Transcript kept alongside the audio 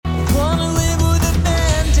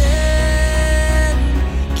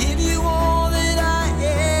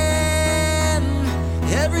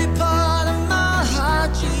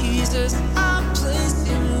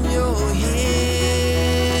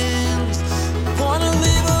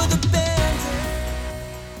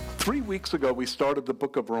weeks ago, we started the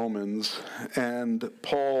book of Romans, and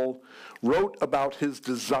Paul wrote about his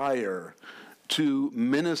desire to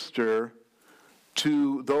minister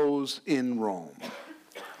to those in Rome.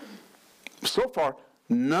 So far,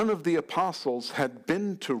 none of the apostles had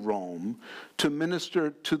been to Rome to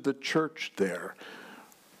minister to the church there.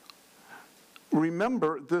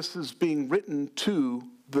 Remember, this is being written to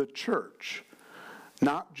the church,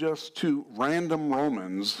 not just to random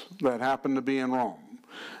Romans that happen to be in Rome.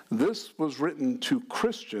 This was written to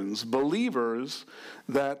Christians, believers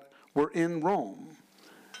that were in Rome.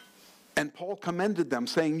 And Paul commended them,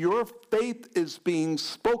 saying, your faith is being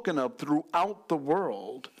spoken of throughout the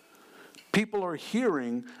world. People are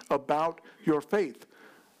hearing about your faith.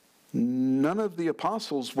 None of the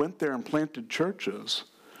apostles went there and planted churches.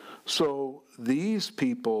 So these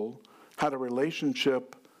people had a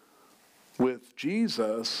relationship with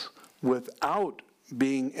Jesus without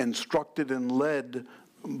being instructed and led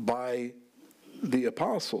by the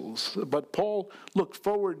apostles. But Paul looked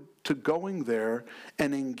forward to going there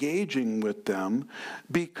and engaging with them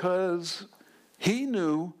because he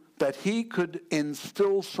knew that he could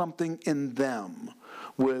instill something in them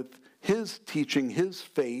with his teaching, his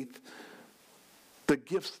faith, the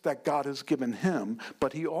gifts that God has given him.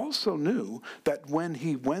 But he also knew that when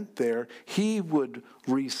he went there, he would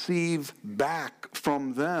receive back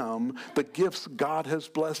from them the gifts God has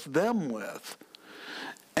blessed them with.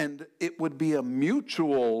 And it would be a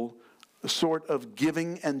mutual sort of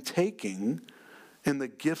giving and taking in the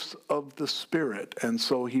gifts of the Spirit. And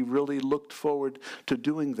so he really looked forward to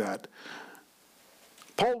doing that.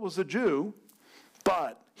 Paul was a Jew,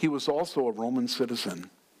 but he was also a Roman citizen.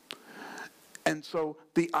 And so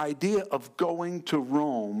the idea of going to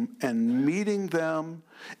Rome and meeting them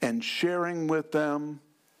and sharing with them,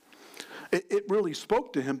 it really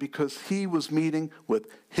spoke to him because he was meeting with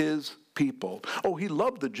his people. Oh, he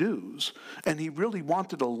loved the Jews, and he really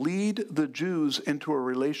wanted to lead the Jews into a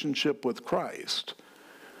relationship with Christ.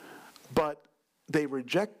 But they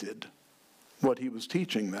rejected what he was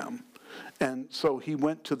teaching them. And so he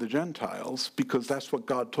went to the Gentiles because that's what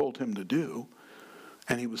God told him to do.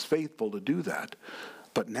 And he was faithful to do that.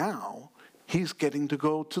 But now he's getting to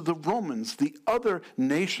go to the Romans, the other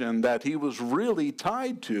nation that he was really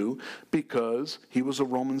tied to because he was a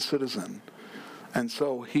Roman citizen. And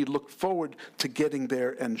so he looked forward to getting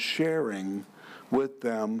there and sharing with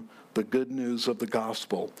them the good news of the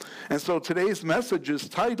gospel. And so today's message is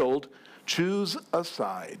titled, Choose a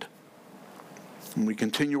Side. And we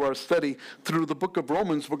continue our study through the book of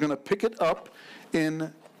Romans. We're going to pick it up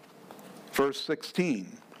in verse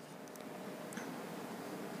 16.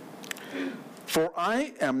 For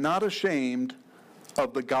I am not ashamed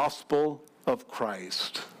of the gospel of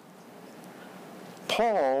Christ.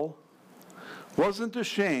 Paul wasn't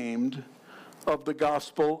ashamed of the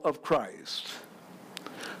gospel of Christ.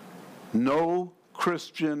 No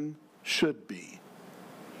Christian should be.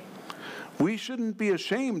 We shouldn't be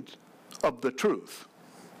ashamed of the truth.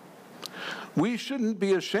 We shouldn't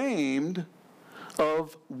be ashamed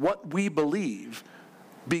of what we believe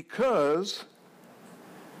because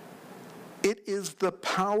it is the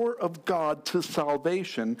power of God to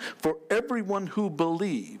salvation for everyone who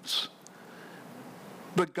believes.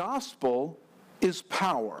 The gospel is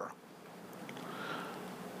power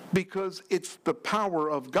because it's the power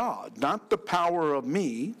of God, not the power of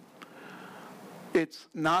me. It's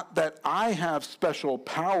not that I have special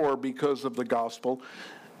power because of the gospel.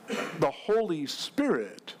 The Holy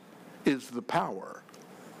Spirit is the power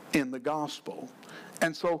in the gospel.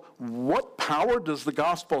 And so what power does the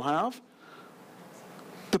gospel have?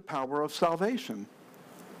 The power of salvation.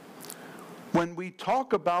 When we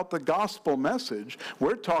talk about the gospel message,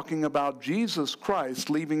 we're talking about Jesus Christ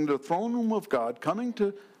leaving the throne room of God, coming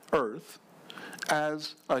to earth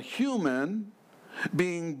as a human,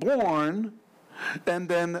 being born, and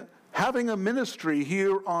then having a ministry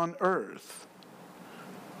here on earth.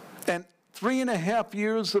 And 3.5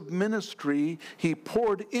 years of ministry he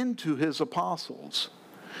poured into his apostles.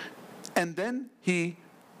 And then he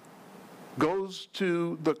goes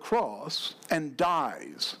to the cross and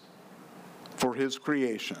dies for his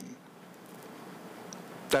creation.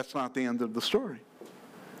 That's not the end of the story.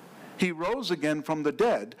 He rose again from the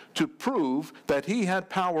dead to prove that he had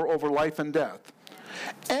power over life and death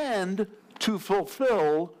and to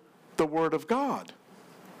fulfill the word of God.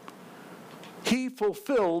 He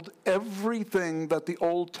fulfilled everything that the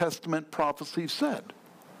Old Testament prophecy said.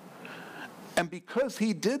 And because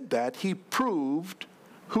he did that, he proved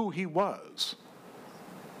who he was.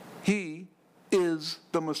 He is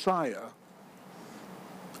the Messiah.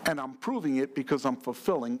 And I'm proving it because I'm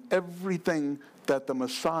fulfilling everything that the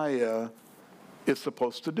Messiah is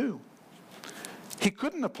supposed to do. He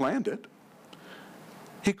couldn't have planned it.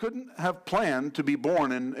 He couldn't have planned to be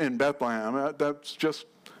born in Bethlehem. That's just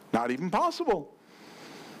not even possible.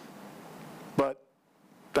 But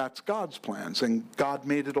that's God's plans, and God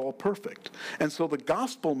made it all perfect. And so the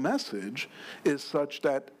gospel message is such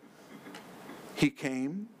that he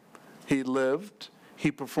came, he lived,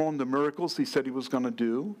 he performed the miracles he said he was going to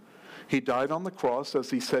do. He died on the cross as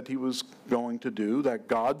he said he was going to do, that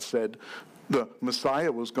God said the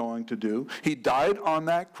Messiah was going to do. He died on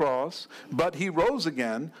that cross, but he rose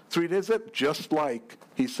again 3 days later, just like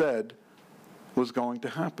he said was going to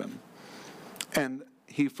happen. And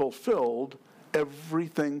he fulfilled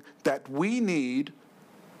everything that we need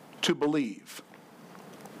to believe.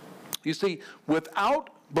 You see, without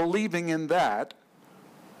believing in that,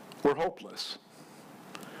 we're hopeless.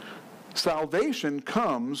 Salvation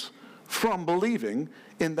comes from believing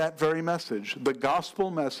in that very message, the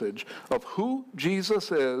gospel message of who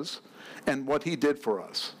Jesus is and what he did for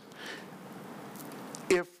us.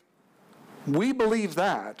 If we believe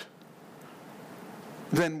that,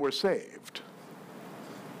 then we're saved.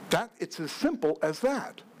 It's as simple as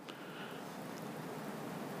that.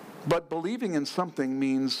 But believing in something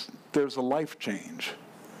means there's a life change.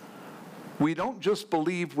 We don't just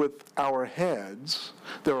believe with our heads.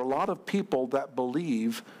 There are a lot of people that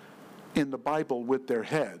believe in the Bible with their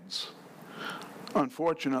heads.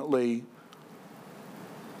 Unfortunately,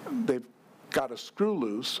 they've got a screw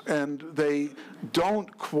loose, and they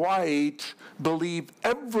don't quite believe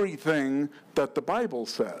everything that the Bible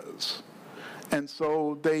says. And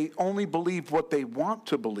so they only believe what they want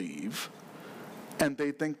to believe, and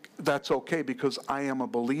they think that's okay because I am a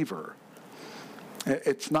believer.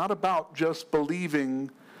 It's not about just believing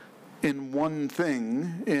in one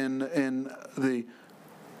thing, in the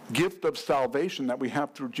gift of salvation that we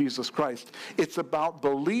have through Jesus Christ. It's about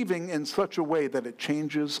believing in such a way that it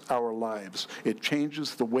changes our lives. It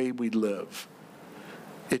changes the way we live.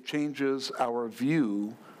 It changes our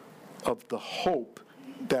view of the hope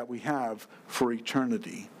that we have for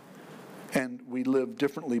eternity. And we live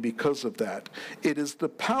differently because of that. It is the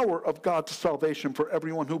power of God's salvation for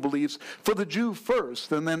everyone who believes, for the Jew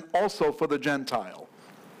first, and then also for the Gentile.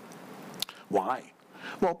 Why?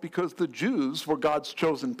 Well, because the Jews were God's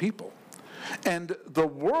chosen people. And the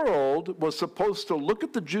world was supposed to look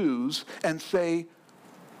at the Jews and say,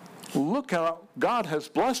 look how God has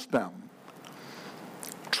blessed them.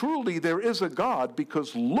 Truly, there is a God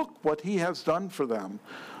because look what he has done for them.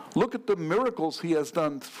 Look at the miracles he has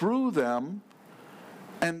done through them,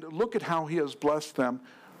 and look at how he has blessed them.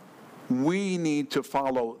 We need to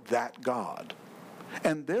follow that God.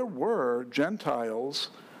 And there were Gentiles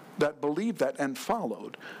that believed that and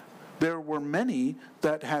followed. There were many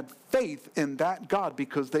that had faith in that God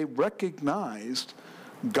because they recognized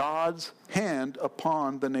God's hand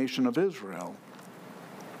upon the nation of Israel.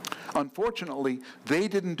 Unfortunately, they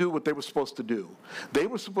didn't do what they were supposed to do. They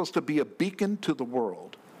were supposed to be a beacon to the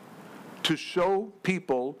world, to show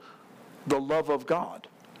people the love of God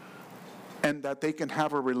and that they can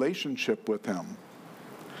have a relationship with him.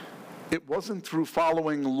 It wasn't through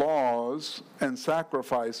following laws and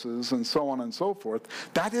sacrifices and so on and so forth.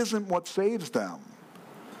 That isn't what saves them.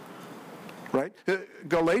 Right?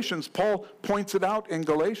 Galatians, Paul points it out in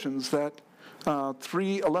Galatians that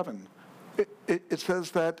 3:11. It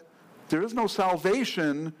says that there is no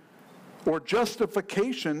salvation or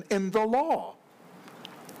justification in the law.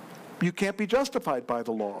 You can't be justified by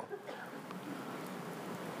the law.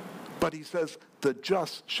 But he says, the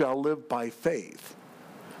just shall live by faith.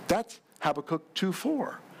 That's Habakkuk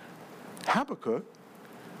 2:4. Habakkuk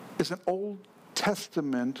is an Old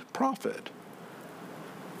Testament prophet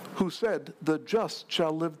who said, the just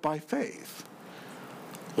shall live by faith.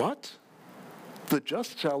 What? The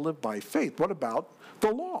just shall live by faith. What about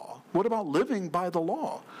the law? What about living by the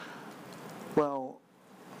law? Well,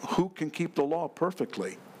 who can keep the law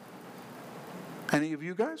perfectly? Any of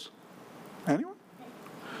you guys? Anyone?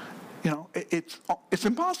 You know, it's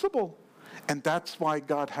impossible. And that's why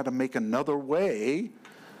God had to make another way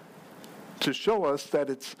to show us that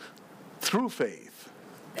it's through faith,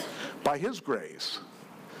 by his grace,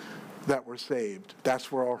 that we're saved.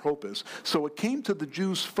 That's where our hope is. So it came to the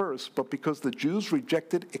Jews first, but because the Jews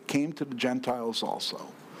rejected, it came to the Gentiles also.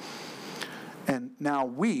 And now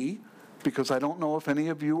we, because I don't know if any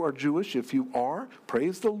of you are Jewish, if you are,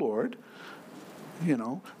 praise the Lord, you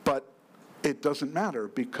know, but it doesn't matter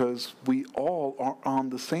because we all are on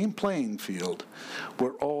the same playing field.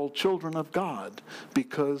 We're all children of God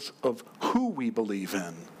because of who we believe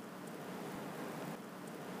in.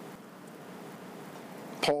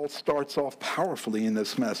 Paul starts off powerfully in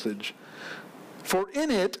this message. For in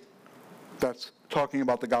it, that's talking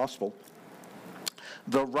about the gospel,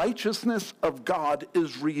 the righteousness of God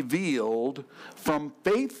is revealed from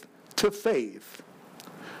faith to faith.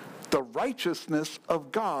 The righteousness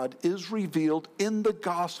of God is revealed in the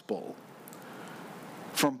gospel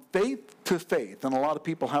from faith to faith. And a lot of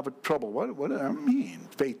people have trouble. What does that mean,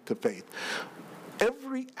 faith to faith?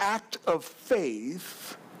 Every act of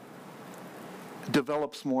faith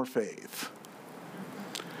develops more faith.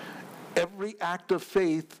 Every act of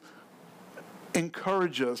faith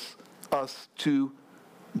encourages us to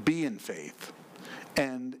be in faith.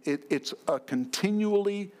 And it's a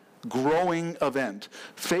continually growing event.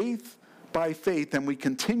 Faith by faith, and we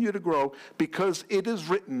continue to grow because it is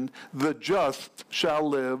written, the just shall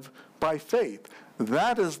live by faith.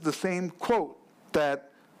 That is the same quote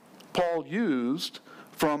that Paul used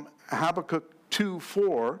from Habakkuk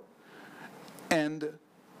 2:4 and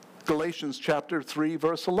Galatians chapter 3,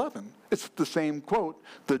 verse 11. It's the same quote,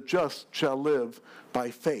 the just shall live by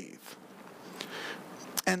faith.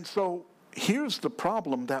 And so here's the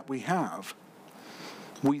problem that we have.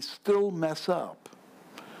 We still mess up.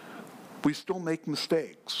 We still make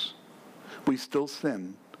mistakes. We still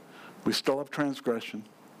sin. We still have transgression.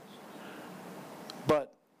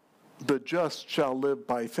 But the just shall live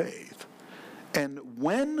by faith. And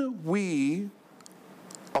when we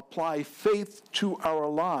apply faith to our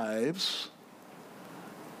lives,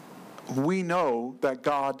 we know that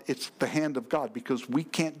God, it's the hand of God, because we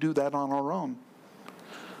can't do that on our own.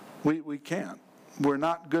 We can't. We're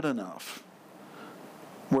not good enough.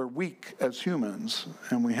 We're weak as humans,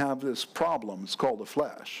 and we have this problem. It's called the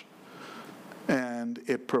flesh. And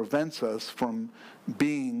it prevents us from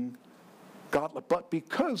being godly. But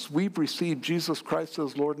because we've received Jesus Christ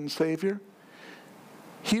as Lord and Savior,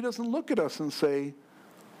 he doesn't look at us and say,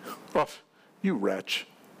 oh, you wretch,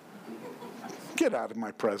 get out of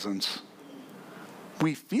my presence.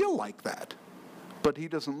 We feel like that, but he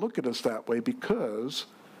doesn't look at us that way because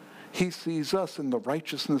he sees us in the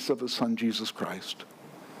righteousness of his Son, Jesus Christ.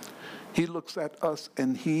 He looks at us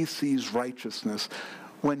and he sees righteousness.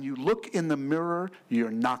 When you look in the mirror,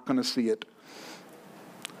 you're not going to see it.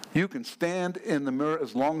 You can stand in the mirror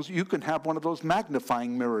as long as you can have one of those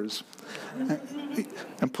magnifying mirrors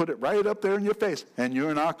and put it right up there in your face, and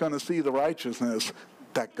you're not going to see the righteousness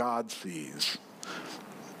that God sees.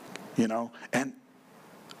 You know, and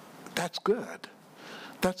that's good.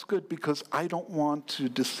 That's good because I don't want to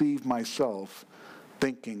deceive myself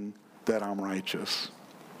thinking that I'm righteous.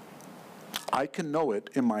 I can know it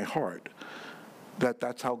in my heart that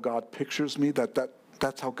that's how God pictures me,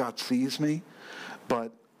 that's how God sees me,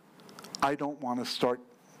 but I don't want to start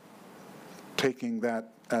taking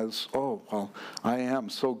that as, oh, well, I am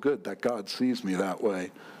so good that God sees me that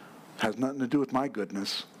way. Has nothing to do with my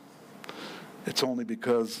goodness. It's only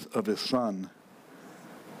because of his Son.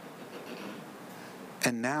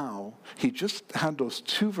 And now, he just had those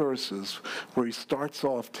 2 verses where he starts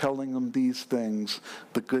off telling them these things,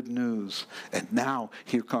 the good news. And now,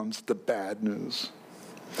 here comes the bad news.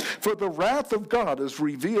 For the wrath of God is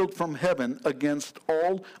revealed from heaven against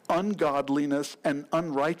all ungodliness and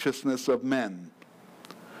unrighteousness of men.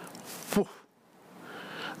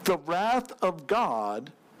 The wrath of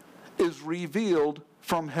God is revealed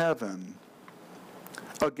from heaven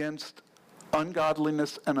against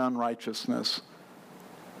ungodliness and unrighteousness.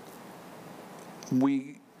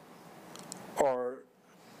 We are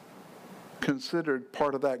considered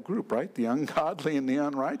part of that group, right? The ungodly and the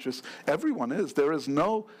unrighteous. Everyone is. There is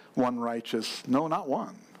no one righteous. No, not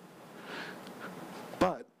one.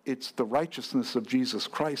 But it's the righteousness of Jesus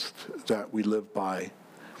Christ that we live by.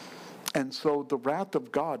 And so the wrath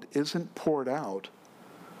of God isn't poured out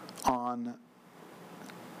on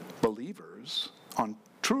believers, on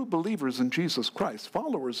true believers in Jesus Christ,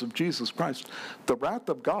 followers of Jesus Christ. The wrath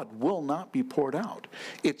of God will not be poured out.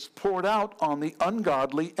 It's poured out on the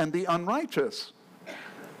ungodly and the unrighteous.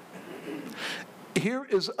 Here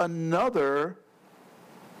is another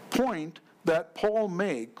point that Paul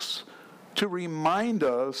makes to remind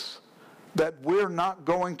us that we're not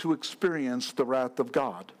going to experience the wrath of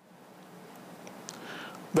God.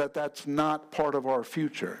 That's not part of our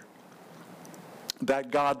future.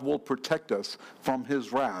 That God will protect us from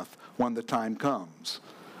his wrath when the time comes.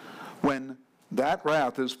 When that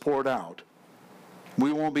wrath is poured out,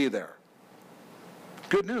 we won't be there.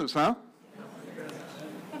 Good news, huh?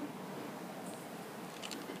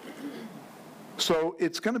 So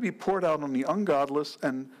it's going to be poured out on the ungodless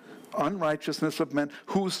and unrighteousness of men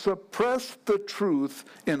who suppress the truth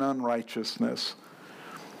in unrighteousness.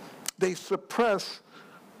 They suppress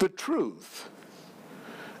the truth.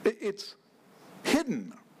 It's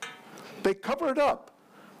hidden. They cover it up.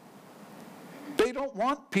 They don't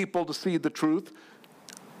want people to see the truth.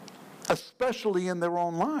 especially in their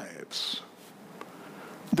own lives.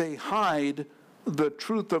 They hide the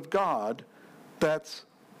truth of God that's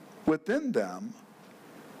within them.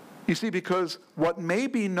 You see, because what may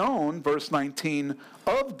be known, verse 19,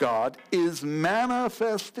 of God is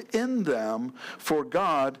manifest in them, for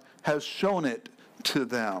God has shown it to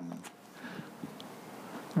them.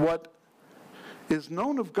 What is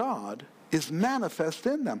known of God is manifest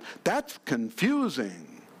in them. That's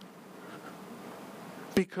confusing,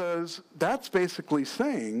 because that's basically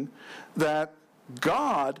saying that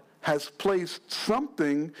God has placed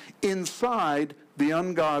something inside the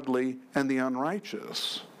ungodly and the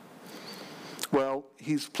unrighteous. Well,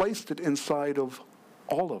 he's placed it inside of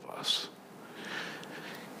all of us.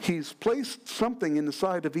 He's placed something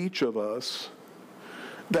inside of each of us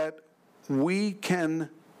that we can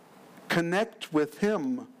connect with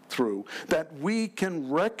him through, that we can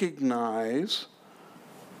recognize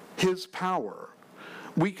his power.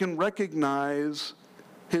 We can recognize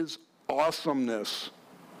his awesomeness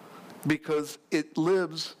because it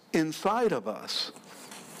lives inside of us.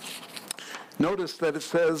 Notice that it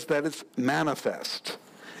says that it's manifest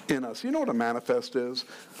in us. You know what a manifest is?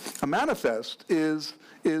 A manifest is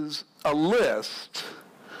a list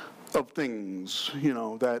of things,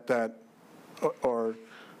 that are,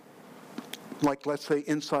 like, let's say,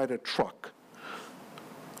 inside a truck.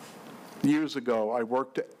 Years ago, I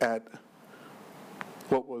worked at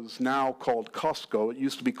what was now called Costco. It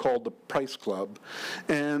used to be called the Price Club.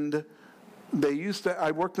 And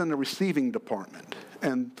I worked in the receiving department.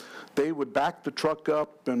 And they would back the truck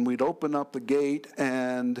up, and we'd open up the gate,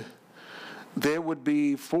 and there would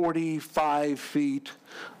be 45 feet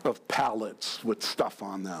of pallets with stuff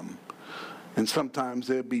on them. And sometimes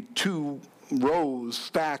there'd be 2 rows,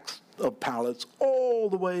 stacks of pallets all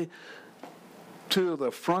the way to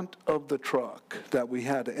the front of the truck that we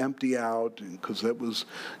had to empty out because it was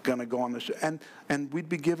going to go on the and we'd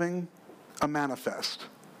be giving a manifest.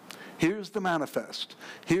 Here's the manifest.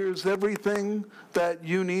 Here's everything that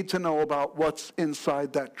you need to know about what's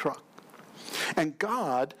inside that truck. And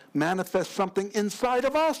God manifests something inside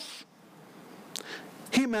of us.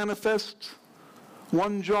 He manifests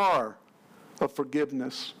 1 jar of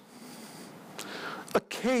forgiveness, a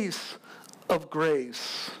case of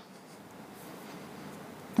grace,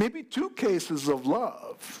 maybe 2 cases of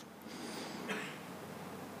love.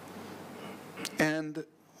 And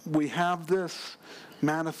we have this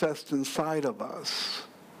manifest inside of us.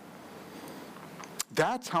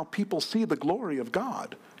 That's how people see the glory of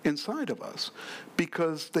God inside of us,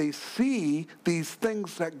 because they see these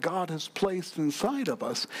things that God has placed inside of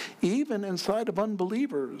us, even inside of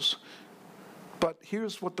unbelievers. But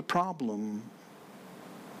here's what the problem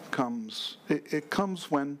comes. It comes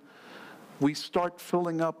when we start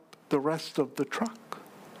filling up the rest of the truck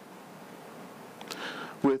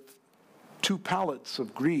with 2 pallets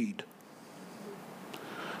of greed,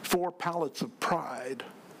 4 pallets of pride,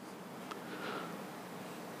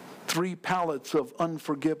 3 pallets of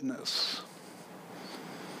unforgiveness.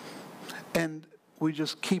 And we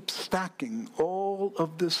just keep stacking all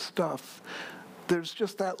of this stuff. There's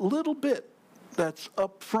just that little bit that's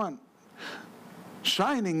up front,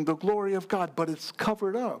 shining the glory of God, but it's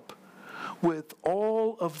covered up with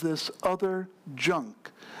all of this other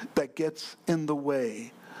junk that gets in the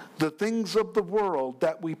way. The things of the world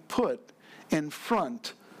that we put in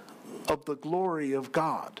front of the glory of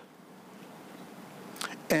God.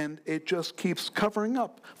 And it just keeps covering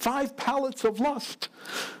up. 5 pallets of lust.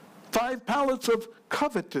 5 pallets of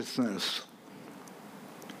covetousness.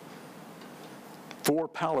 4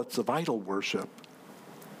 pallets of idol worship.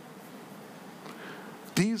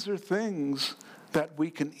 These are things that we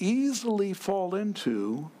can easily fall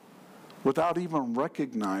into without even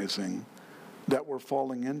recognizing that we're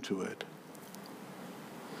falling into it.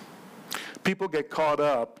 People get caught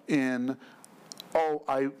up in,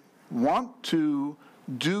 I want to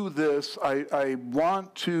do this, I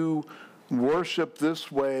want to worship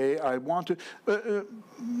this way, I want to...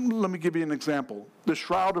 let me give you an example. The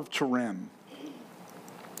Shroud of Turin.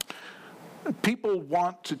 People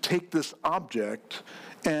want to take this object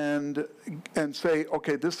and say,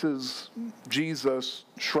 okay, this is Jesus'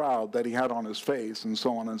 shroud that he had on his face, and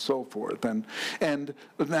so on and so forth. And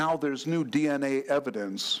now there's new DNA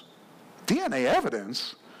evidence. DNA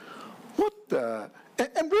evidence? What the?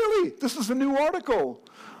 And really, this is a new article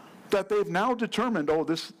that they've now determined,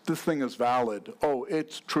 this thing is valid.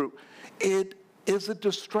 It's true. It is a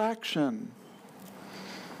distraction.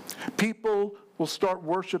 People will start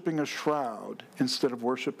worshiping a shroud instead of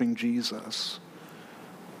worshiping Jesus.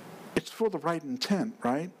 It's for the right intent,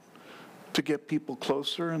 right? To get people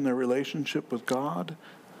closer in their relationship with God?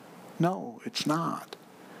 No, it's not.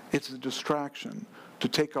 It's a distraction to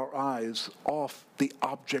take our eyes off the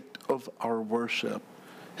object of our worship.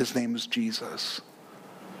 His name is Jesus.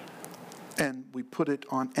 And we put it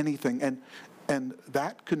on anything. And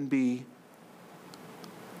that can be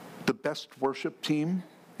the best worship team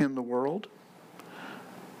in the world.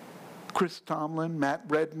 Chris Tomlin, Matt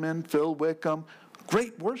Redman, Phil Wickham,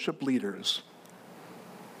 great worship leaders.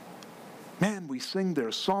 Man, we sing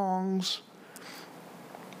their songs,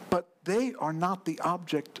 but they are not the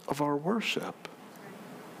object of our worship.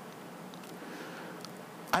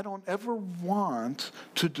 I don't ever want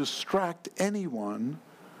to distract anyone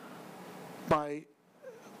by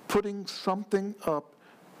putting something up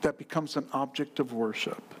that becomes an object of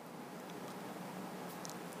worship,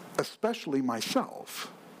 especially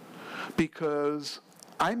myself, because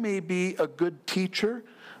I may be a good teacher,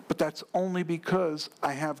 but that's only because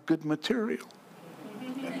I have good material.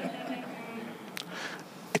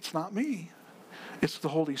 It's not me. It's the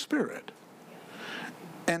Holy Spirit.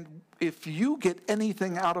 And if you get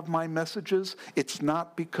anything out of my messages, it's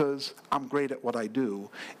not because I'm great at what I do.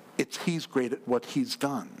 It's He's great at what He's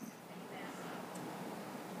done.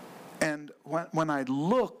 And when I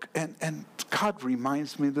look, and God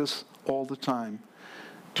reminds me this all the time,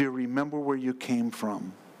 do you remember where you came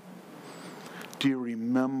from? Do you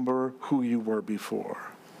remember who you were before?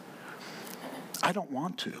 I don't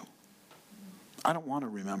want to. I don't want to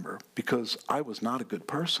remember because I was not a good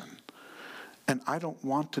person. And I don't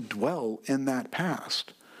want to dwell in that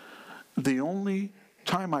past. The only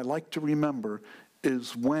time I like to remember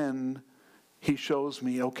is when He shows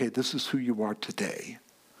me, okay, this is who you are today.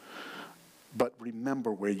 But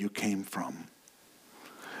remember where you came from.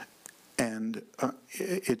 And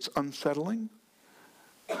it's unsettling,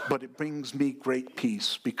 but it brings me great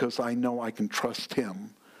peace because I know I can trust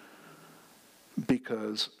Him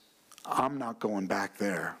because I'm not going back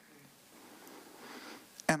there.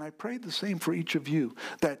 And I pray the same for each of you,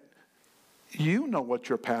 that you know what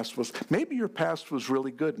your past was. Maybe your past was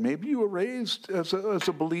really good. Maybe you were raised as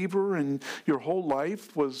a believer and your whole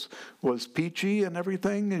life was peachy and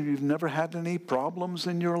everything, and you've never had any problems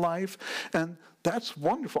in your life. And that's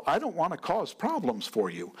wonderful. I don't want to cause problems for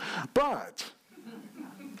you. But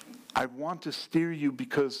I want to steer you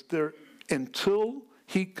because until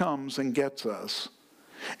He comes and gets us,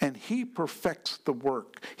 and He perfects the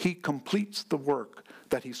work, He completes the work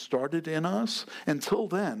that He started in us, until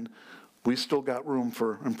then, we still got room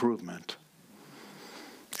for improvement.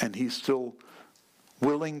 And He's still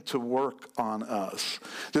willing to work on us.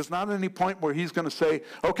 There's not any point where He's going to say,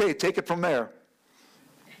 okay, take it from there.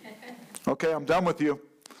 Okay, I'm done with you.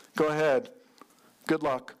 Go ahead. Good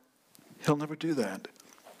luck. He'll never do that.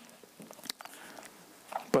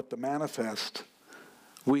 But the manifest,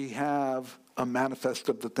 we have a manifest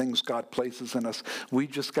of the things God places in us. We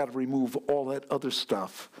just got to remove all that other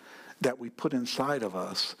stuff that we put inside of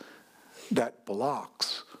us that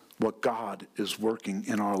blocks what God is working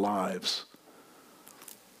in our lives.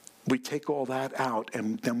 We take all that out,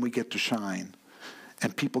 and then we get to shine.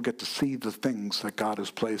 And people get to see the things that God has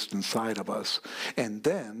placed inside of us. And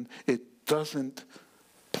then it doesn't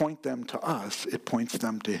point them to us, it points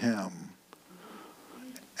them to Him.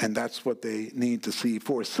 And that's what they need to see.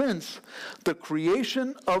 For since the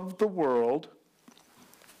creation of the world,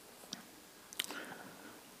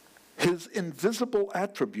 His invisible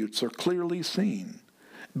attributes are clearly seen,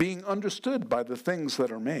 being understood by the things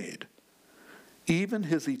that are made, even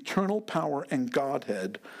His eternal power and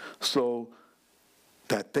Godhead, so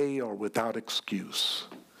that they are without excuse.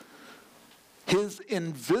 His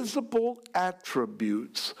invisible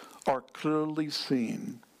attributes are clearly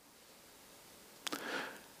seen.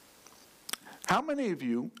 How many of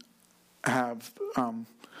you have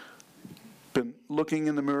been looking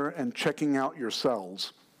in the mirror and checking out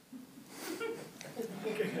yourselves?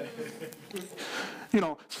 You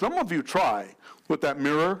know, some of you try with that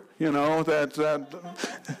mirror, you know,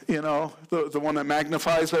 the one that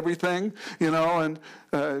magnifies everything, you know, and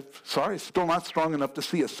sorry, still not strong enough to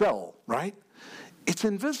see a cell, right? It's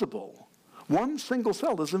invisible. One single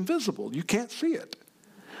cell is invisible. You can't see it.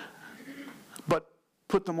 But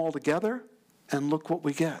put them all together, and look what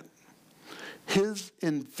we get. His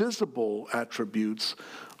invisible attributes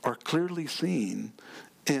are clearly seen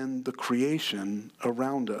in the creation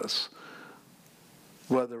around us,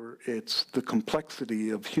 whether it's the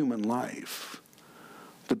complexity of human life,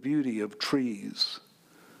 the beauty of trees,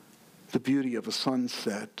 the beauty of a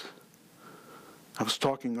sunset. I was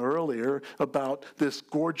talking earlier about this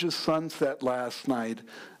gorgeous sunset last night.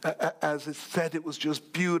 As it said, it was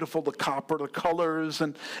just beautiful, the copper, the colors,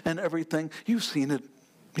 and everything. You've seen it.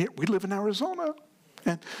 Here, we live in Arizona,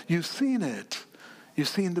 and you've seen it. You've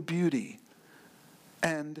seen the beauty.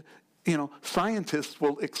 And, scientists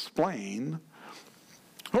will explain,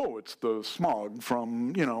 oh, it's the smog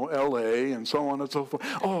from, LA and so on and so forth.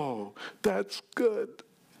 Oh, that's good.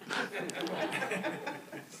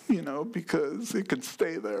 Because it can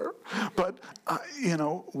stay there. But,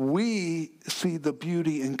 we see the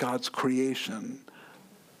beauty in God's creation.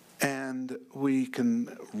 And we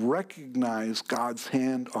can recognize God's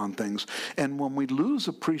hand on things. And when we lose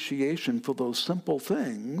appreciation for those simple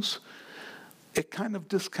things, it kind of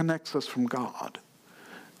disconnects us from God.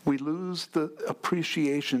 We lose the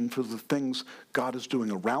appreciation for the things God is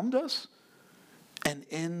doing around us and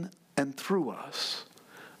in and through us.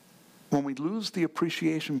 When we lose the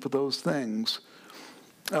appreciation for those things,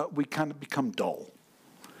 we kind of become dull.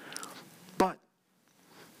 But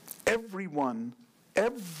everyone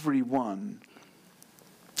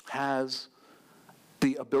has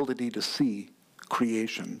the ability to see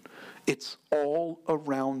creation. It's all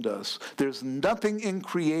around us. There's nothing in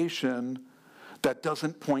creation that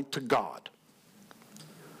doesn't point to God.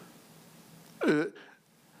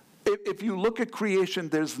 If you look at creation,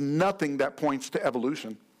 there's nothing that points to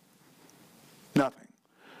evolution. Nothing.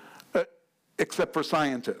 Except for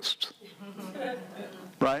scientists.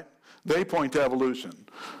 Right? They point to evolution.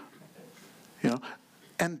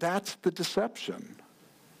 And that's the deception.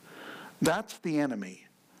 That's the enemy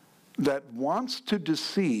that wants to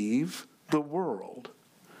deceive the world.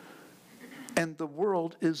 And the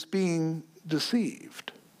world is being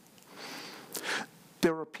deceived.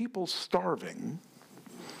 There are people starving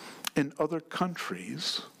in other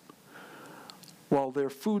countries while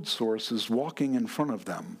their food source is walking in front of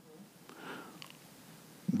them,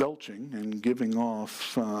 belching and giving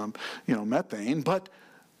off, methane, but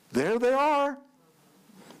there they are,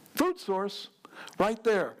 food source, right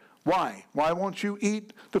there. Why? Why won't you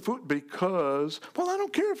eat the food? Because, I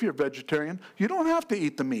don't care if you're vegetarian. You don't have to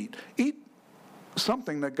eat the meat. Eat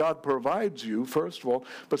something that God provides you, first of all.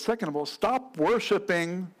 But second of all, stop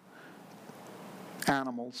worshiping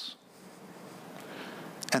animals.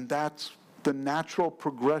 And that's the natural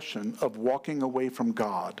progression of walking away from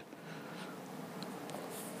God.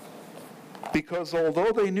 Because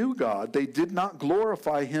although they knew God, they did not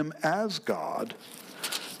glorify him as God,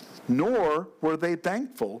 nor were they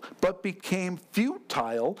thankful, but became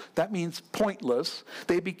futile. That means pointless.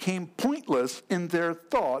 They became pointless in their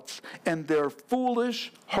thoughts, and their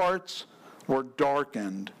foolish hearts were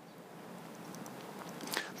darkened.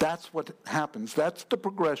 That's what happens. That's the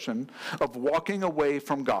progression of walking away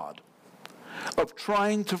from God, of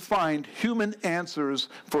trying to find human answers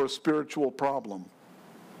for a spiritual problem.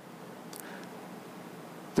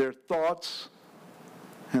 Their thoughts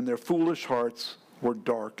and their foolish hearts were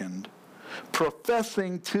darkened.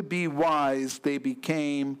 Professing to be wise, they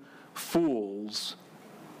became fools,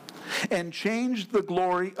 and changed the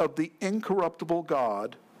glory of the incorruptible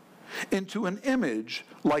God into an image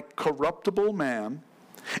like corruptible man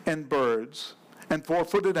and birds and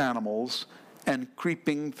four-footed animals and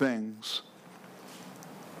creeping things.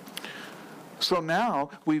 So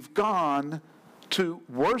now we've gone to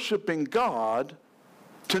worshiping God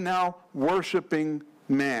to now worshiping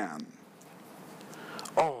man.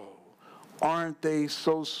 Oh, aren't they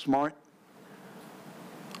so smart?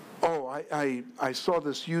 Oh, I saw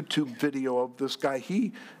this YouTube video of this guy.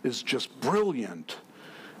 He is just brilliant.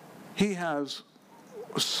 He has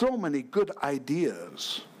so many good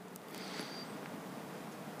ideas.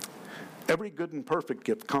 Every good and perfect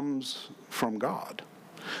gift comes from God.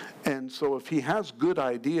 And so if he has good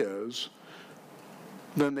ideas,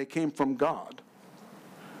 then they came from God.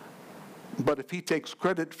 But if he takes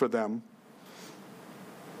credit for them,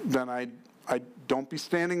 then I don't be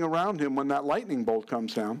standing around him when that lightning bolt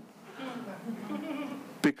comes down.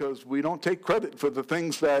 Because we don't take credit for the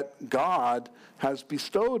things that God has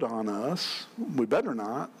bestowed on us. We better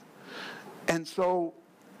not. And so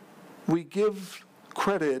we give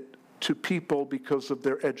credit to people because of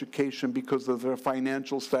their education, because of their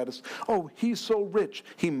financial status. Oh, he's so rich,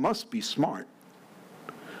 he must be smart.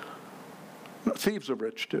 Thieves are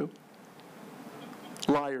rich too.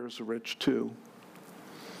 Liars are rich too.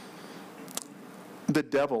 The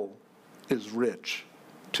devil is rich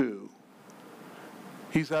too.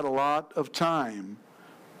 He's had a lot of time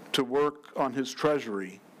to work on his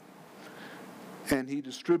treasury, and he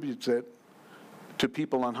distributes it to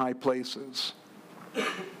people in high places.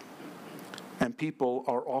 And people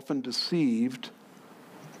are often deceived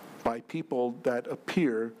by people that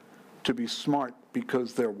appear to be smart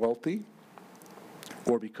because they're wealthy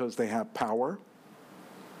or because they have power.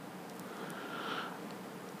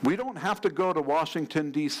 We don't have to go to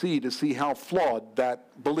Washington, D.C. to see how flawed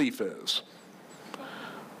that belief is.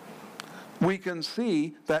 we can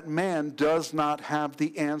see that man does not have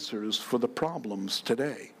the answers for the problems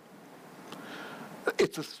today.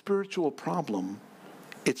 It's a spiritual problem.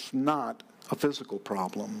 It's not a physical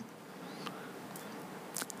problem.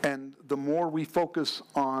 And the more we focus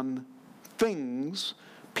on things,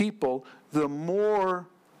 people, the more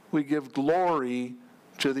we give glory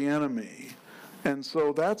to the enemy. And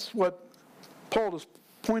so that's what Paul is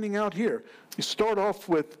pointing out here. You start off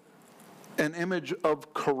with an image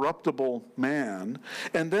of corruptible man,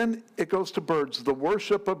 and then it goes to birds, the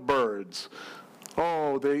worship of birds.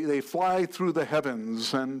 Oh, they fly through the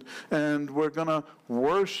heavens, and we're going to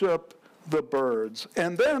worship the birds.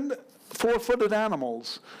 And then four-footed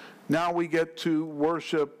animals. Now we get to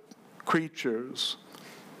worship creatures.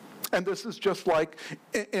 And this is just like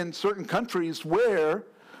in certain countries where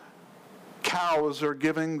cows are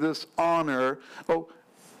giving this honor. Oh,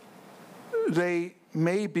 they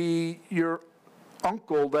may be your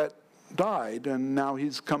uncle that died, and now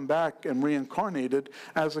he's come back and reincarnated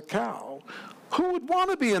as a cow. Who would want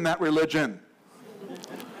to be in that religion?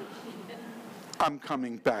 I'm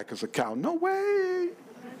coming back as a cow. No way.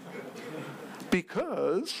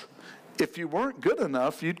 Because if you weren't good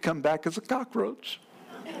enough, you'd come back as a cockroach.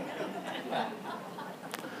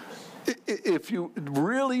 If you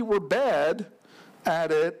really were bad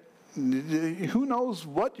at it, who knows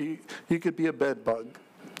what, you could be a bed bug.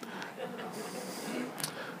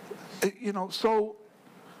 So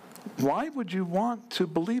why would you want to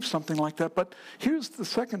believe something like that? But here's the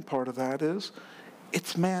second part of that is,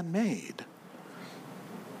 it's man-made.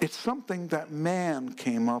 It's something that man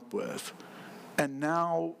came up with. And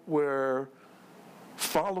now we're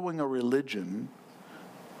following a religion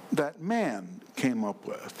that man came up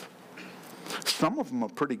with. Some of them are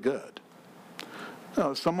pretty good.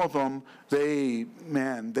 Some of them, they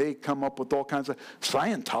come up with all kinds of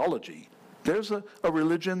Scientology. There's a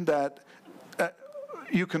religion that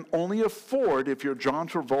you can only afford if you're John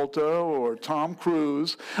Travolta or Tom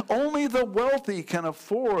Cruise. Only the wealthy can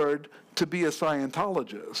afford to be a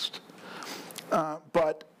Scientologist.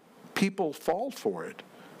 But people fall for it.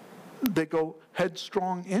 They go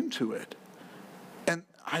headstrong into it. And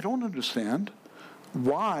I don't understand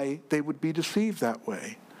why they would be deceived that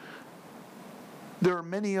way. There are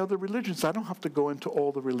many other religions. I don't have to go into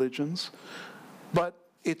all the religions, but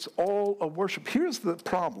it's all a worship. Here's the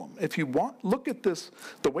problem. If you look at this,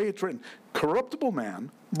 the way it's written: corruptible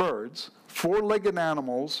man, birds, four-legged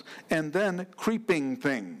animals, and then creeping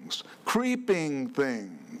things. Creeping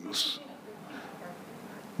things.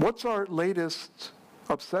 What's our latest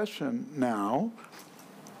obsession now?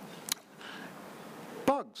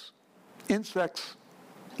 Bugs, insects.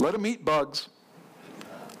 Let them eat bugs.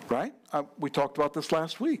 Right? We talked about this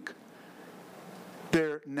last week.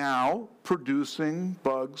 They're now producing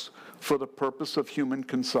bugs for the purpose of human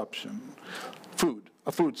consumption. Food,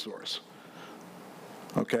 a food source.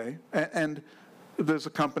 Okay? And there's a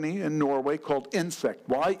company in Norway called Insect,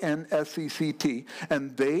 Y-N-S-E-C-T,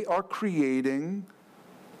 and they are creating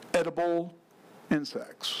edible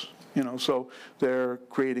insects. So they're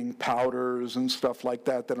creating powders and stuff like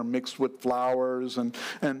that are mixed with flowers, and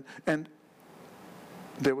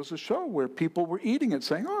there was a show where people were eating it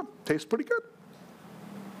saying, oh, it tastes pretty good.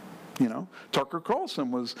 Tucker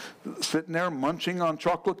Carlson was sitting there munching on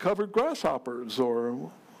chocolate-covered grasshoppers,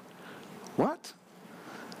 or what?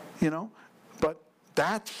 But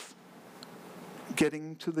that's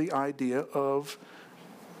getting to the idea of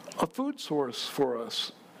a food source for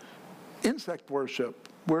us. Insect worship.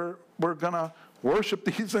 We're going to worship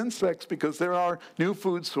these insects because they're our new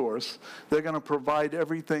food source. They're going to provide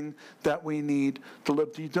everything that we need to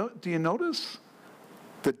live. Do you notice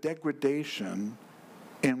the degradation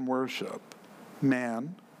in worship?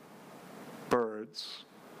 Man, birds,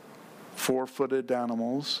 four-footed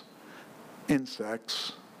animals,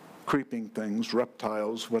 insects, creeping things,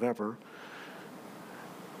 reptiles, whatever.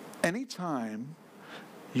 Anytime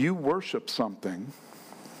you worship something,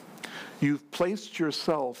 you've placed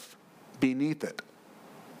yourself beneath it.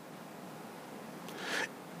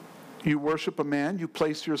 You worship a man, you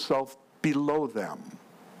place yourself below them.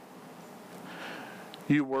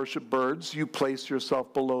 You worship birds, you place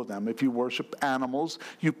yourself below them. If you worship animals,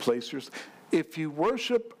 you place yourself. If you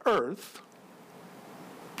worship Earth,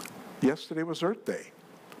 yesterday was Earth Day.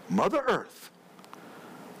 Mother Earth,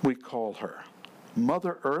 we call her.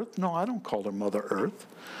 Mother Earth? No, I don't call her Mother Earth.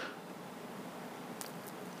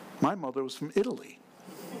 My mother was from Italy.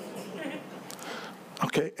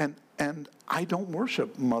 Okay, and I don't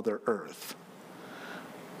worship Mother Earth.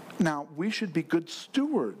 Now, we should be good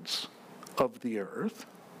stewards of the earth.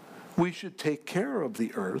 We should take care of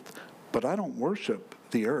the earth, but I don't worship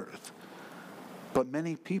the earth. But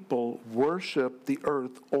many people worship the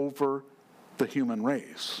earth over the human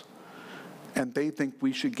race. And they think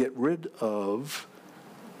we should get rid of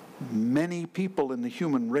many people in the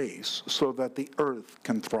human race so that the earth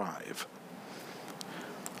can thrive.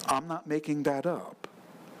 I'm not making that up.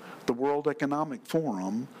 The World Economic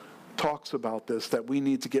Forum talks about this, that we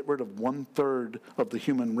need to get rid of 1/3 of the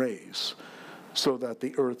human race so that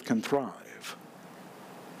the earth can thrive.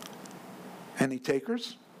 Any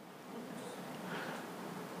takers?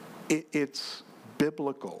 It's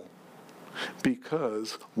biblical,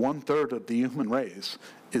 because 1/3 of the human race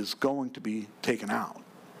is going to be taken out.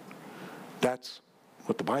 That's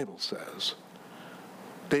what the Bible says.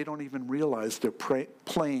 They don't even realize they're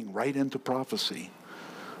playing right into prophecy.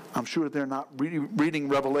 I'm sure they're not reading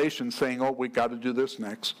Revelation saying, oh, we got to do this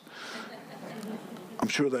next. I'm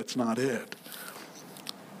sure that's not it.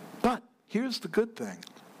 But here's the good thing.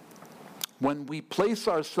 When we place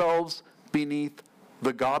ourselves beneath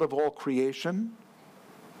the God of all creation,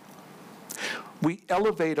 we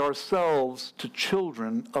elevate ourselves to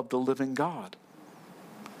children of the living God.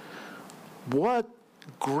 What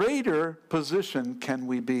greater position can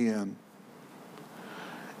we be in?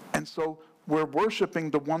 And so we're worshiping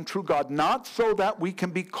the one true God, not so that we can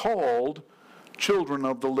be called children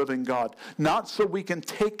of the living God, not so we can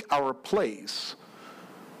take our place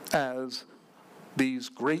as these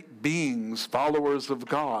great beings, followers of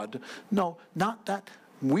God. No, not that.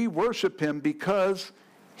 We worship him because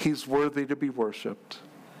he's worthy to be worshiped.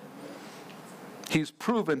 He's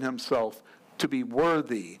proven himself to be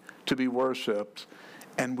worthy to be worshiped,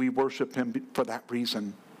 and we worship him for that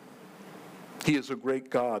reason. He is a great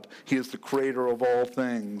God. He is the creator of all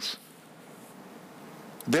things.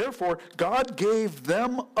 Therefore, God gave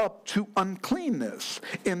them up to uncleanness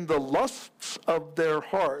in the lusts of their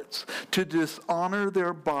hearts, to dishonor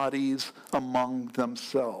their bodies among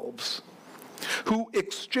themselves, who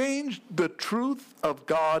exchanged the truth of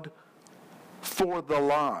God for the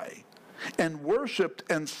lie, and worshiped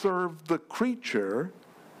and served the creature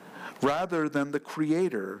rather than the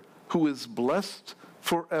Creator, who is blessed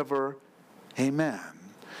forever. Amen.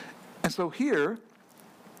 And so here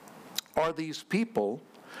are these people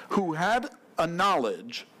who had a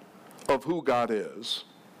knowledge of who God is.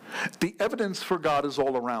 The evidence for God is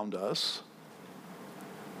all around us,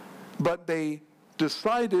 but they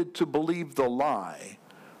decided to believe the lie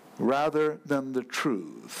rather than the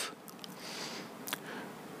truth.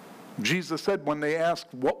 Jesus said, when they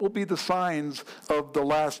asked, what will be the signs of the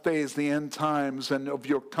last days, the end times, and of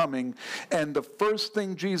your coming? And the first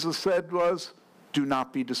thing Jesus said was, do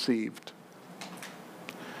not be deceived.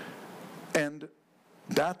 And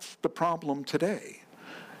that's the problem today,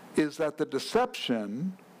 is that the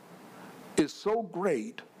deception is so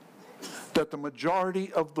great that the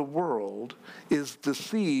majority of the world is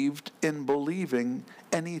deceived in believing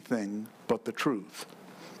anything but the truth.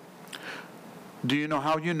 Do you know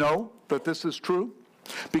how you know that this is true?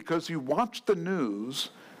 Because you watch the news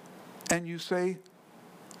and you say,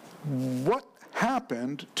 what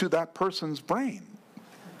happened to that person's brain?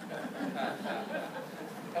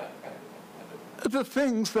 The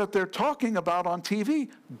things that they're talking about on TV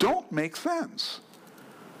don't make sense.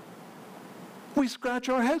 We scratch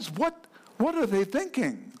our heads. What are they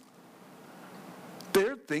thinking?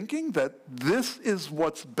 They're thinking that this is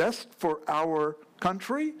what's best for our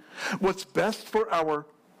country, what's best for our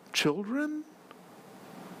children.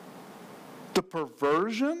 The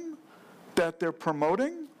perversion that they're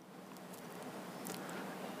promoting.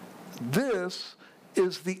 This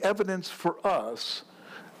is the evidence for us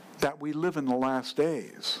that we live in the last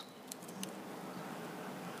days.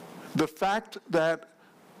 The fact that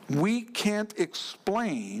we can't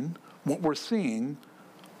explain what we're seeing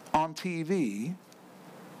on TV,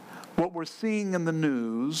 what we're seeing in the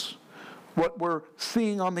news, what we're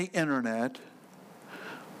seeing on the internet,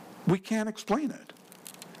 we can't explain it.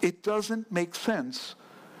 It doesn't make sense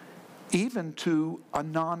even to a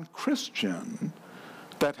non-Christian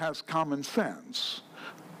that has common sense.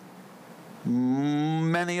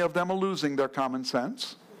 Many of them are losing their common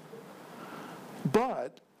sense.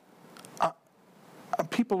 But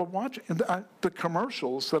people are watching the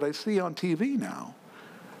commercials that I see on TV now.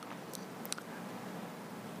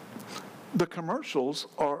 The commercials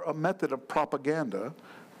are a method of propaganda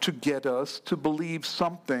to get us to believe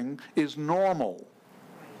something is normal.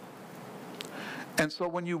 And so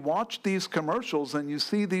when you watch these commercials and you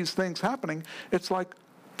see these things happening, it's like,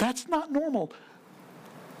 that's not normal.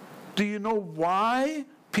 Do you know why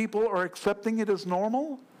people are accepting it as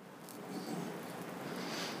normal?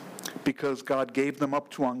 because God gave them up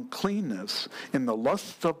to uncleanness in the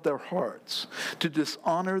lusts of their hearts, to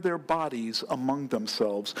dishonor their bodies among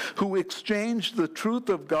themselves, who exchanged the truth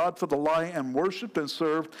of God for the lie and worshiped and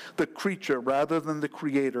served the creature rather than the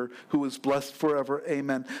Creator, who is blessed forever.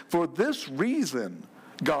 Amen. For this reason,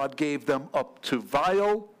 God gave them up to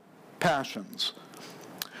vile passions.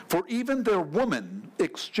 For even their women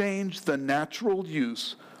exchanged the natural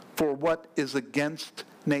use for what is against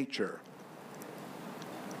nature.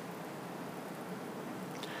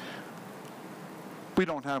 We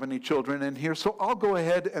don't have any children in here, so I'll go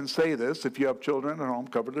ahead and say this. If you have children at home,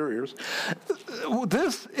 cover their ears.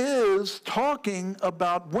 This is talking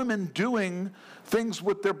about women doing things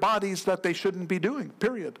with their bodies that they shouldn't be doing,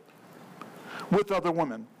 period, with other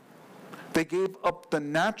women. They gave up the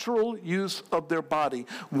natural use of their body.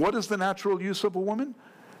 What is the natural use of a woman?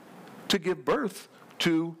 To give birth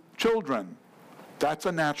to children. That's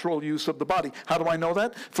a natural use of the body. How do I know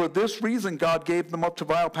that? For this reason, God gave them up to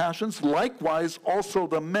vile passions. Likewise, also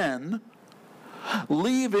the men,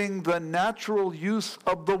 leaving the natural use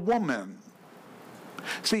of the woman.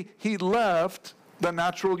 See, he left the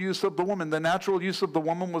natural use of the woman. The natural use of the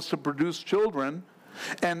woman was to produce children,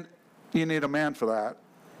 and you need a man for that.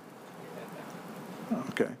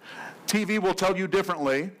 Okay. TV will tell you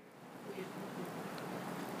differently,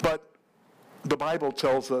 but the Bible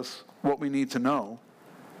tells us what we need to know.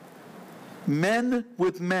 Men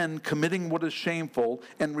with men committing what is shameful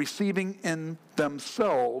and receiving in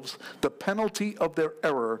themselves the penalty of their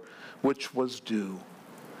error, which was due.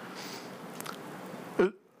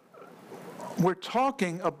 We're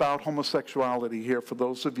talking about homosexuality here for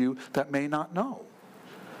those of you that may not know.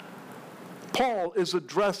 Paul is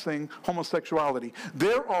addressing homosexuality.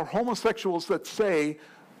 There are homosexuals that say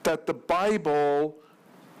that the Bible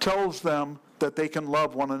tells them that they can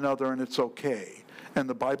love one another and it's okay. And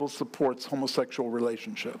the Bible supports homosexual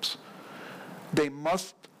relationships. They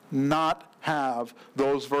must not have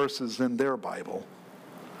those verses in their Bible,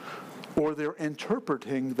 or they're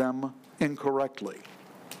interpreting them incorrectly.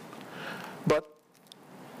 But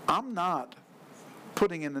I'm not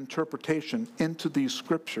putting an interpretation into these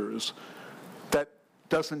scriptures that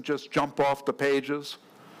doesn't just jump off the pages.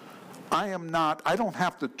 I don't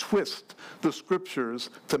have to twist the scriptures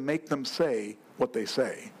to make them say what they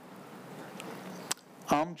say.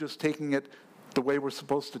 I'm just taking it the way we're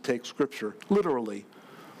supposed to take scripture, literally.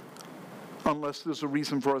 Unless there's a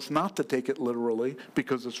reason for us not to take it literally,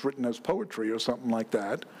 because it's written as poetry or something like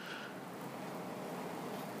that.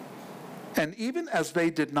 And even as they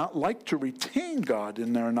did not like to retain God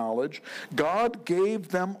in their knowledge, God gave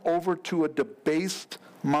them over to a debased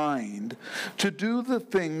mind to do the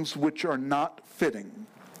things which are not fitting.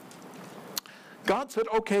 God said,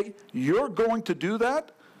 okay, you're going to do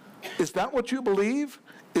that? Is that what you believe?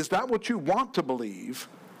 Is that what you want to believe?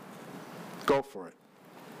 Go for it.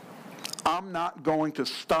 I'm not going to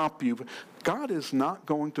stop you. God is not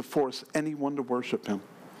going to force anyone to worship him,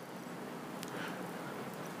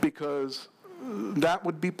 because that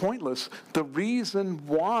would be pointless. The reason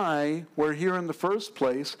why we're here in the first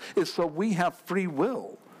place is so we have free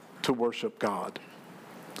will to worship God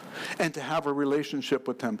and to have a relationship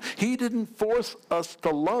with him. He didn't force us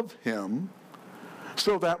to love him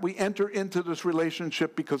so that we enter into this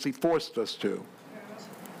relationship because he forced us to.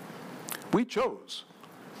 We chose.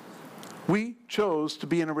 We chose to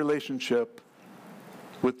be in a relationship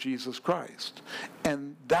with Jesus Christ.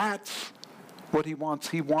 And that's what he wants.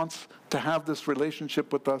 He wants to have this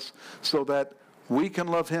relationship with us so that we can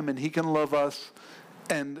love him and he can love us,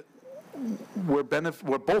 and we're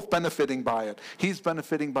both benefiting by it. He's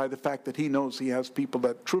benefiting by the fact that he knows he has people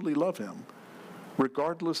that truly love him.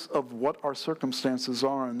 Regardless of what our circumstances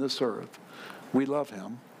are on this earth, we love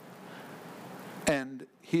him. And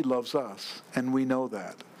he loves us, and we know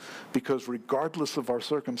that. Because regardless of our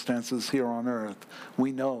circumstances here on earth,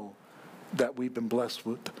 we know that we've been blessed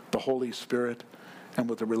with the Holy Spirit and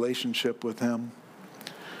with a relationship with him.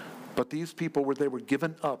 But these people, they were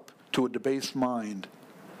given up to a debased mind,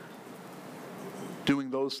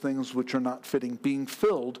 doing those things which are not fitting, being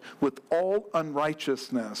filled with all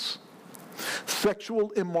unrighteousness,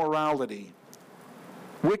 sexual immorality,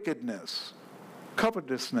 wickedness,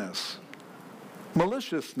 covetousness,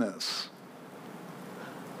 maliciousness.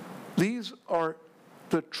 These are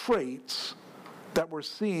the traits that we're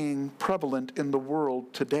seeing prevalent in the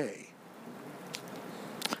world today.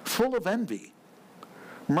 Full of envy,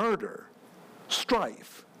 murder,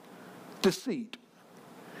 strife, deceit,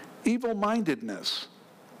 evil-mindedness.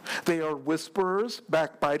 They are whisperers,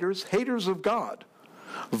 backbiters, haters of God,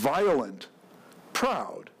 violent,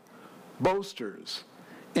 proud, boasters,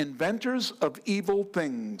 inventors of evil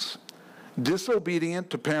things, disobedient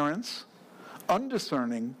to parents,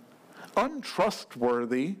 undiscerning,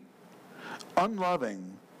 untrustworthy,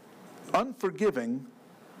 unloving, unforgiving,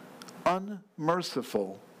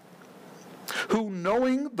 unmerciful, who,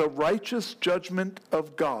 knowing the righteous judgment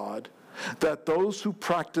of God, that those who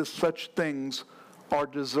practice such things are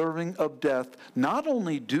deserving of death, not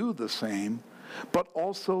only do the same, but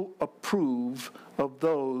also approve of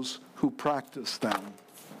those who practice them.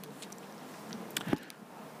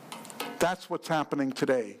 That's what's happening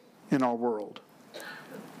today in our world.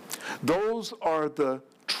 Those are the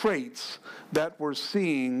traits that we're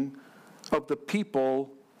seeing of the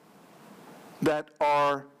people that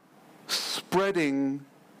are spreading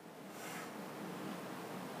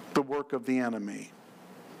the work of the enemy.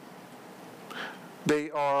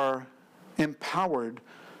 They are empowered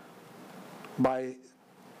by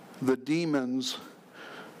the demons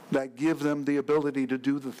that give them the ability to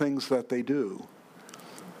do the things that they do.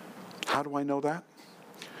 How do I know that?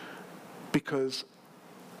 Because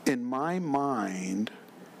in my mind,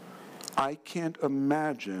 I can't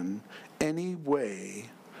imagine any way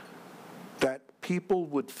that people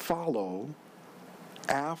would follow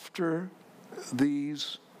after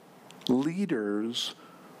these leaders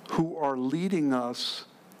who are leading us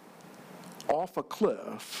off a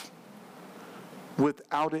cliff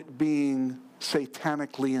without it being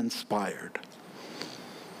satanically inspired.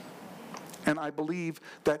 And I believe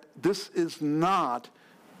that this is not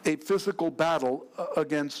a physical battle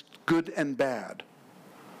against good and bad.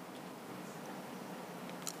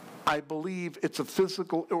 I believe it's a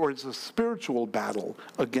physical or it's a spiritual battle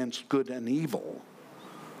against good and evil.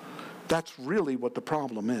 That's really what the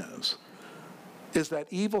problem is that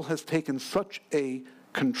evil has taken such a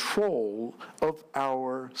control of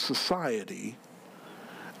our society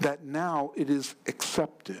that now it is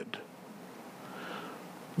accepted.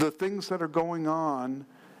 The things that are going on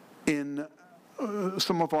in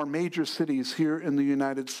some of our major cities here in the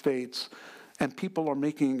United States, and people are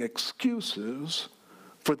making excuses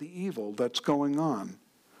for the evil that's going on.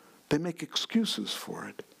 They make excuses for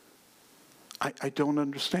it. I don't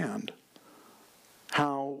understand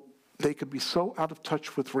how they could be so out of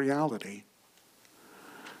touch with reality.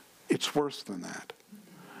 It's worse than that.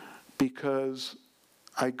 Because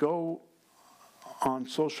I go on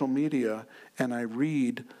social media and I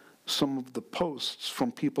read some of the posts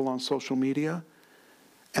from people on social media,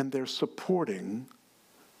 and they're supporting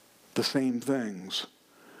the same things.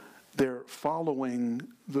 They're following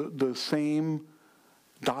the same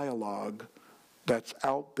dialogue that's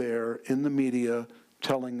out there in the media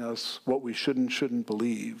telling us what we should and shouldn't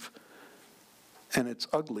believe. And it's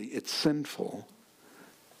ugly, it's sinful,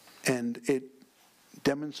 and it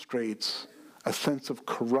demonstrates a sense of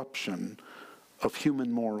corruption of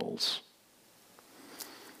human morals.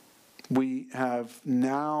 We have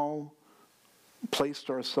now placed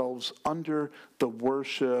ourselves under the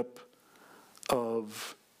worship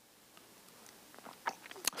of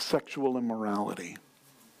sexual immorality.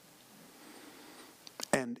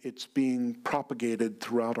 And it's being propagated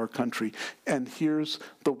throughout our country. And here's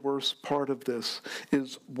the worst part of this,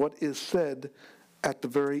 is what is said at the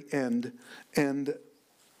very end. And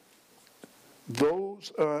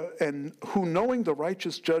those and who, knowing the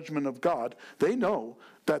righteous judgment of God, they know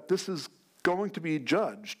that this is going to be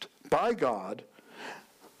judged by God,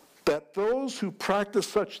 that those who practice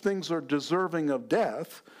such things are deserving of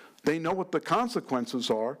death. They know what the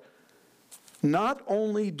consequences are. Not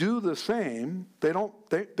only do the same,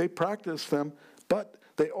 they practice them, but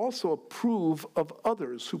they also approve of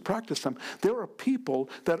others who practice them. There are people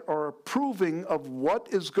that are approving of what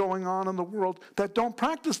is going on in the world that don't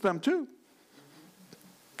practice them too.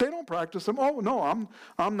 They don't practice them. Oh no,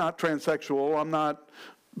 I'm not transsexual, I'm not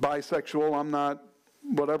bisexual, I'm not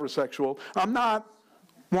whatever sexual. I'm not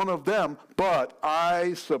one of them, but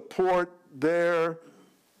I support their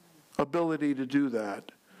ability to do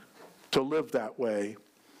that, to live that way.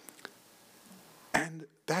 And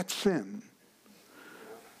that's sin.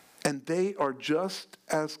 And they are just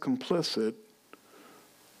as complicit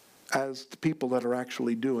as the people that are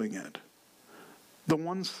actually doing it. The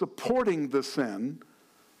ones supporting the sin,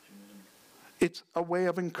 it's a way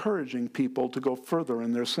of encouraging people to go further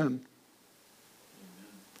in their sin.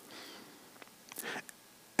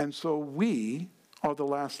 And so we are the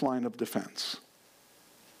last line of defense,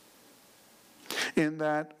 in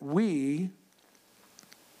that we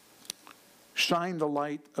shine the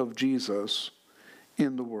light of Jesus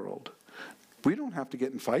in the world. We don't have to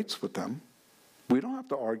get in fights with them. We don't have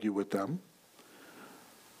to argue with them.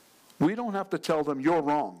 We don't have to tell them, you're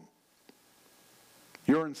wrong.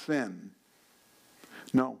 You're in sin.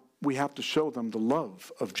 No, we have to show them the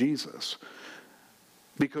love of Jesus.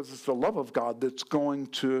 because it's the love of God that's going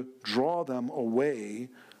to draw them away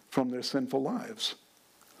from their sinful lives.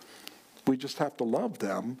 We just have to love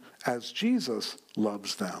them as Jesus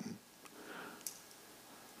loves them.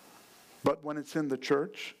 But when it's in the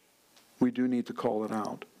church, we do need to call it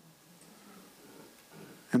out.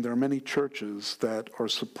 And there are many churches that are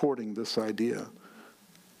supporting this idea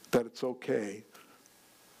that it's okay,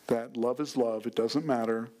 that love is love. It doesn't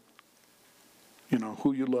matter,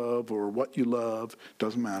 who you love or what you love. It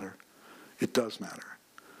doesn't matter. It does matter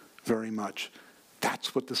very much.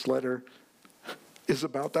 That's what this letter is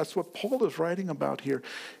about. That's what Paul is writing about here.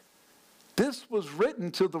 This was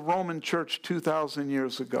written to the Roman church 2,000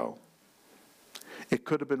 years ago. It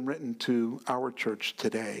could have been written to our church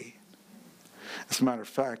today. As a matter of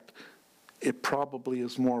fact, it probably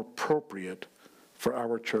is more appropriate for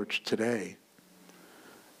our church today.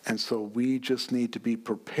 And so we just need to be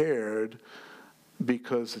prepared,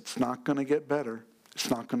 because it's not going to get better.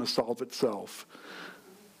 It's not going to solve itself.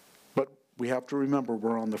 But we have to remember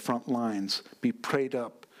we're on the front lines. Be prayed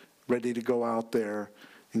up, ready to go out there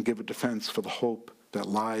and give a defense for the hope that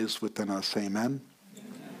lies within us. Amen.